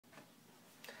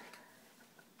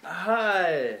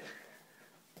Hi.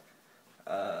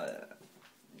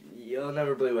 You'll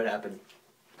never believe what happened.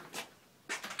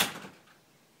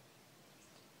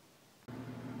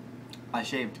 I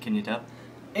shaved, can you tell?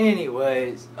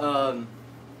 Anyways,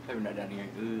 maybe not down here.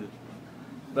 Ugh.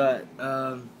 But,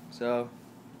 so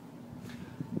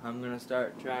I'm gonna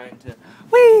start trying to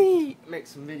make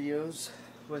some videos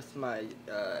with my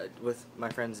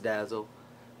friend's Dazzle.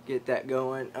 Get that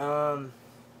going.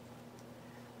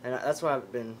 And that's why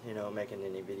I've been, making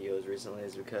any videos recently,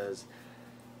 is because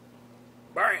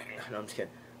bang! No, I'm just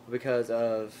kidding. Because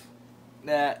of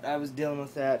that, I was dealing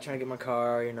with that, trying to get my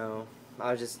car,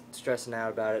 I was just stressing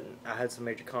out about it, and I had some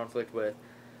major conflict with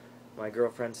my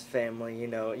girlfriend's family, you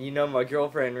know my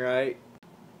girlfriend, right?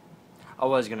 I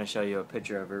was gonna show you a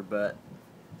picture of her, but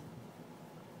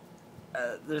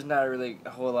there's not really a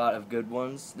whole lot of good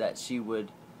ones that she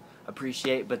would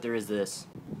appreciate, but there is this.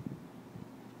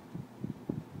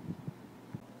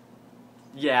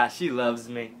 Yeah, she loves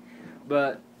me,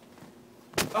 but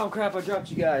oh crap, I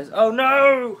dropped you guys. Oh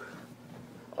no!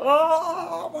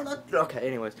 Oh, okay,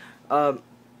 anyways,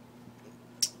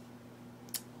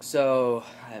 so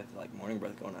I have like morning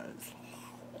breath going on.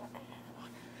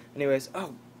 Anyways,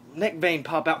 oh, neck vein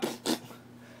pop out.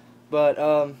 But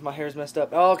my hair's messed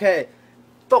up. Okay,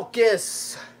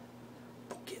 focus.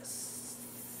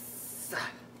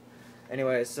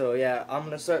 Anyway, so yeah, I'm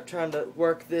gonna start trying to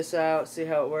work this out, see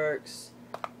how it works.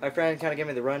 My friend kind of gave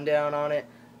me the rundown on it,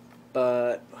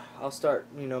 but I'll start,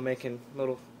 making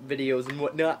little videos and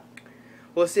whatnot.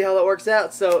 We'll see how that works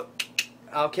out. So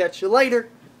I'll catch you later.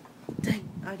 Dang,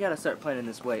 I gotta start planning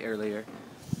this way earlier.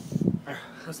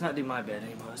 Let's not do my bed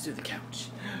anymore. Let's do the couch.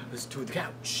 Let's do the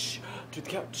couch. To the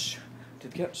couch. To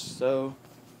the couch. So,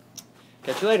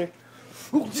 catch you later.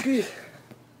 Ooh,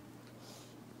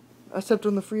 I stepped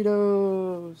on the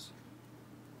Fritos.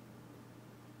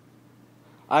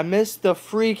 I missed the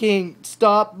freaking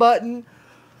stop button.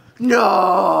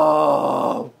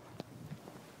 No!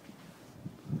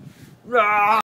 Ah!